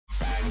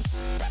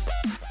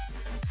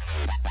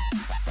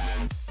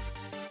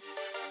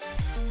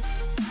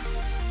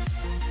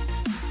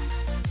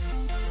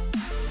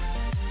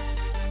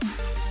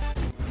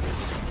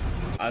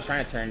was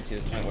trying to turn to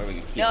the point where we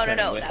could keep No,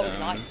 turning with that was them.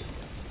 not.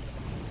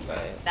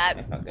 But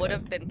That would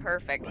have been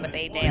perfect, but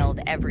they nailed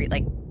every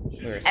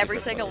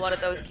single one of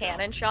those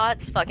cannon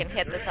shots fucking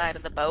hit the side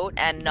of the boat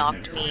and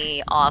knocked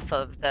me off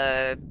of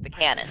the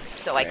cannon,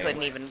 so I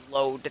couldn't even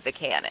load the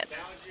cannon.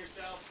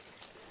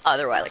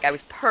 Otherwise, like, I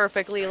was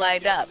perfectly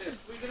lined up.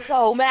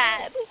 So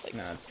mad. Like,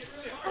 no,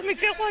 let me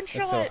get one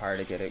shot. it's so hard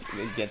to get it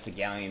against a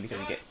Galleon because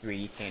you get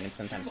 3 cannons,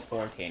 sometimes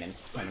 4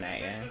 cannons coming at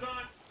you.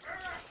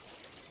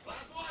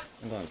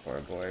 I'm going for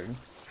a board.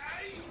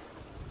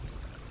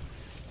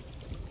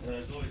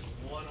 There's always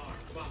one arm.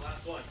 Come on,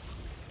 last one.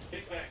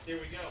 Kickbacks, here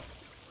we go.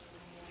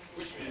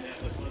 Wish we didn't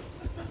have this one.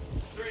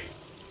 3,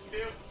 2,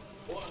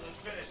 1, let's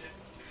finish it.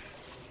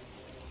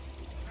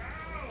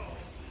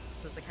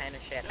 This is the kind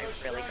of shit I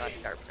really gotta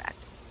start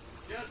practicing.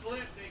 Just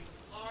lifting,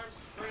 arms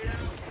straight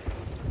out.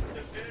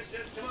 To finish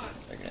this, come on.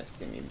 They're gonna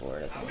skim me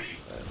board, I think.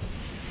 But...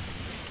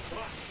 Come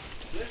on,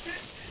 lift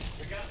it.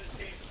 We got this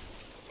team.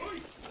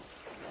 Ooh.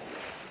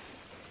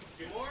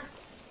 2 more.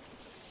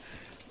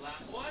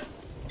 Last one.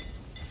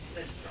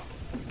 Let's drop.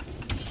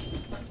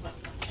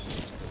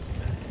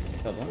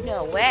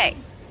 No way.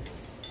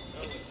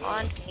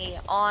 On me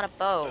on a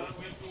boat.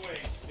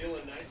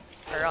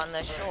 Or on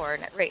the shore,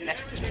 right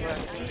next to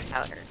the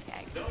powder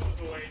keg.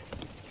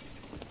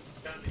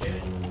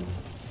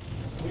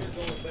 We're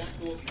going back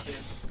to what we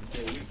did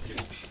in week 2.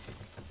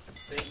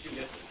 Same 2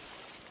 distance.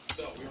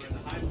 So we were in the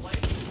high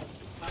plank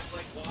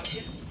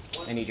Galleon.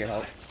 I need your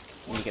help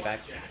when you get back.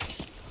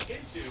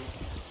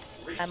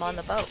 I'm on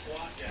the boat.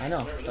 I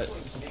know, but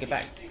just get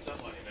back.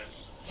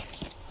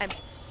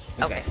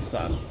 These guys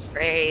suck.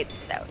 Great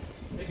stout.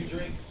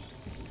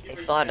 They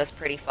spawned us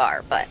pretty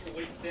far, but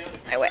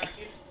my way.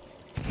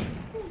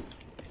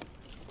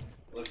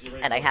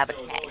 And I have a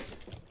keg.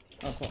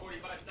 Oh, cool.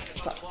 45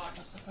 seconds on the clock.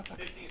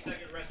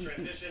 15-second rest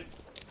transition.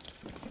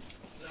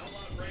 Not a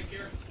lot of break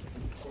here.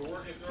 We're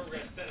working through. We're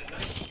going to set a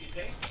nice easy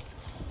pace.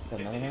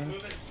 Another one?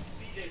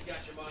 CJ's got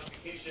your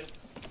modification.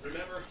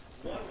 Remember,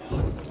 1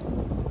 walk,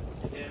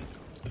 and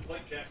the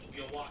plank jacks will be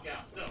a walk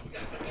out. So we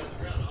got to come down the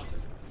ground,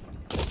 awesome.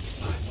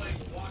 High plank,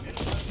 walking,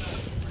 one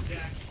down for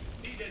Jack.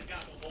 CJ's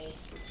got the hold.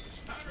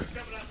 Powder's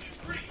coming up in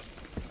 3,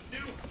 2,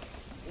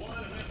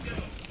 1, and let's go.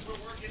 We're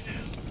working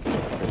now.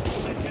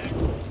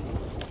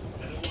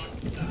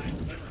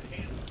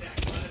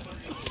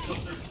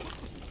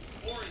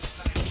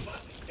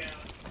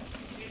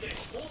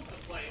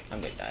 I'm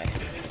gonna die.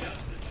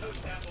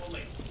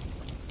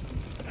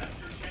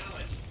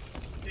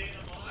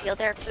 Steal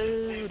their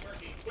food.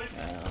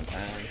 I'm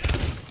trying.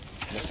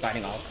 I'm just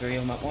fighting all 3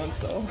 of them at once,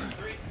 though.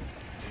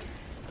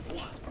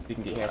 If you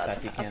can get here as fast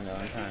as you can, though,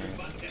 I'm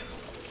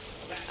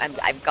trying.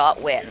 I've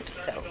got wind,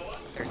 so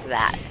there's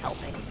that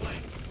helping.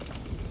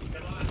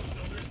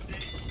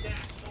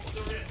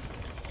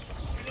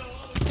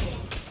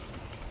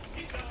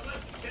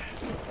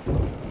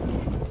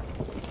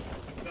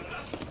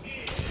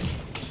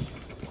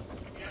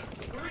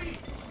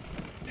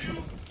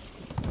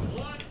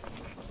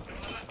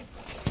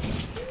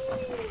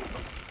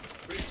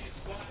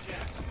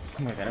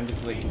 Oh my god, I'm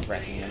just like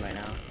wrecking him right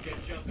now.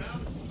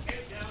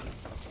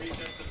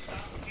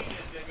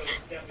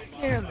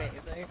 You're amazing.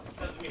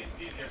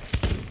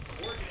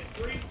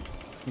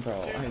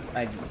 Bro,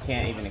 I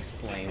can't even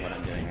explain what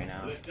I'm doing right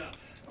now.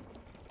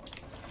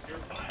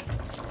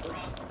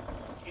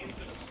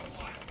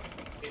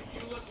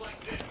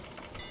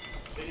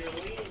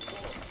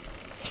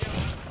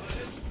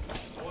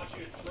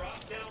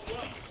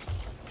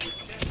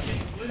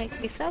 You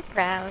make me so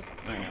proud.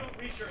 I know.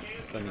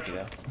 Just let me do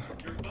that.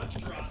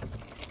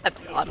 I'm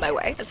on my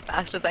way as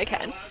fast as I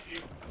can.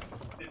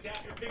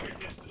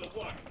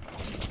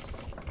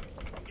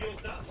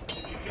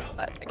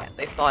 But again,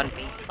 they spawned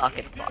me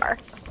fucking far.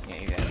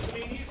 Yeah, you got it.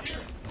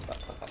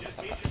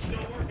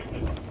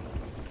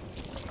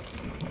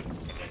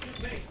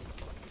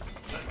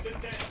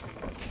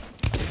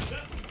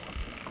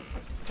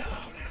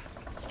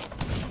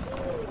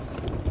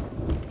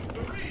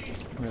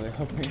 I'm really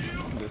hoping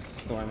this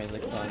storm is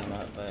like blowing them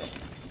up, but...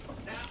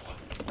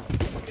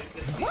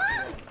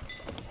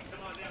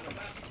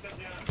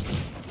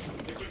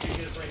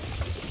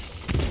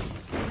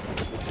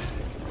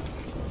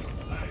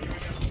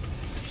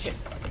 Shit,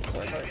 so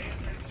hard.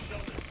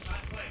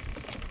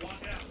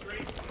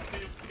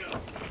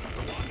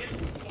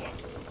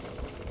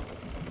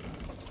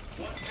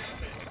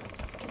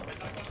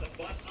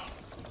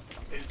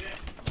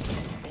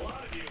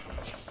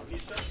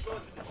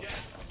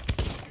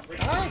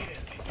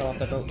 Fell off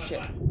the boat,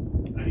 shit.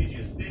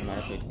 I'm out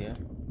of food too.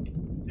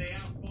 Stay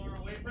out far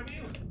away from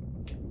you.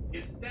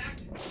 Get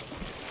stacked.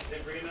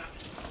 Then bring it up.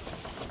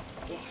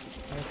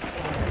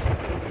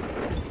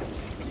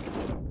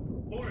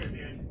 4 is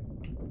in.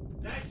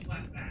 Nice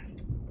flat back.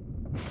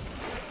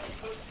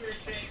 Post your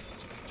chain.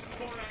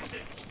 4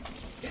 action.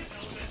 Hit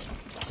element.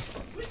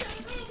 We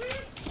gotta go,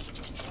 man.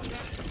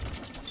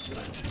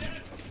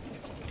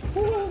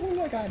 Oh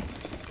my god.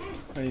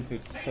 I need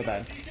food so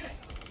bad.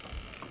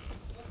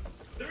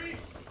 3,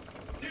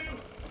 2,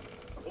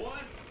 1.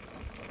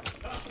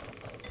 Up.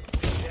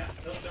 Yeah,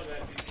 don't tell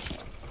that.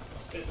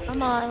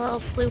 Come on, little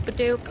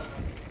sloopadoop.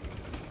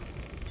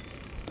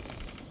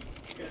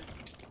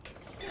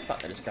 I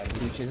thought I just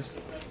got leeches.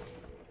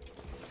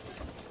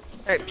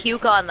 Alright,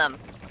 puke on them.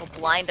 We'll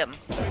blind them.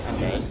 I'm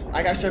dead.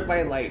 I got struck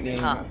by lightning.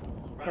 Huh.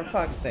 For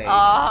fuck's sake.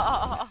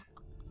 Oh,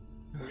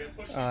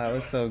 Oh, it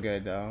was so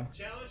good though.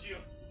 Challenge you.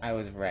 I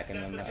was wrecking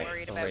them I'm like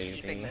worried about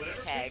keeping crazy. this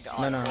keg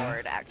on No.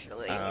 board,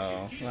 actually.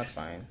 Oh, well, that's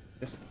fine.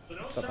 Just So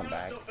don't still come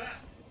start back. off so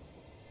fast.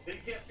 Then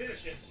you can't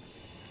finish it.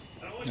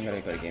 I don't want I'm you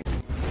gonna go to game.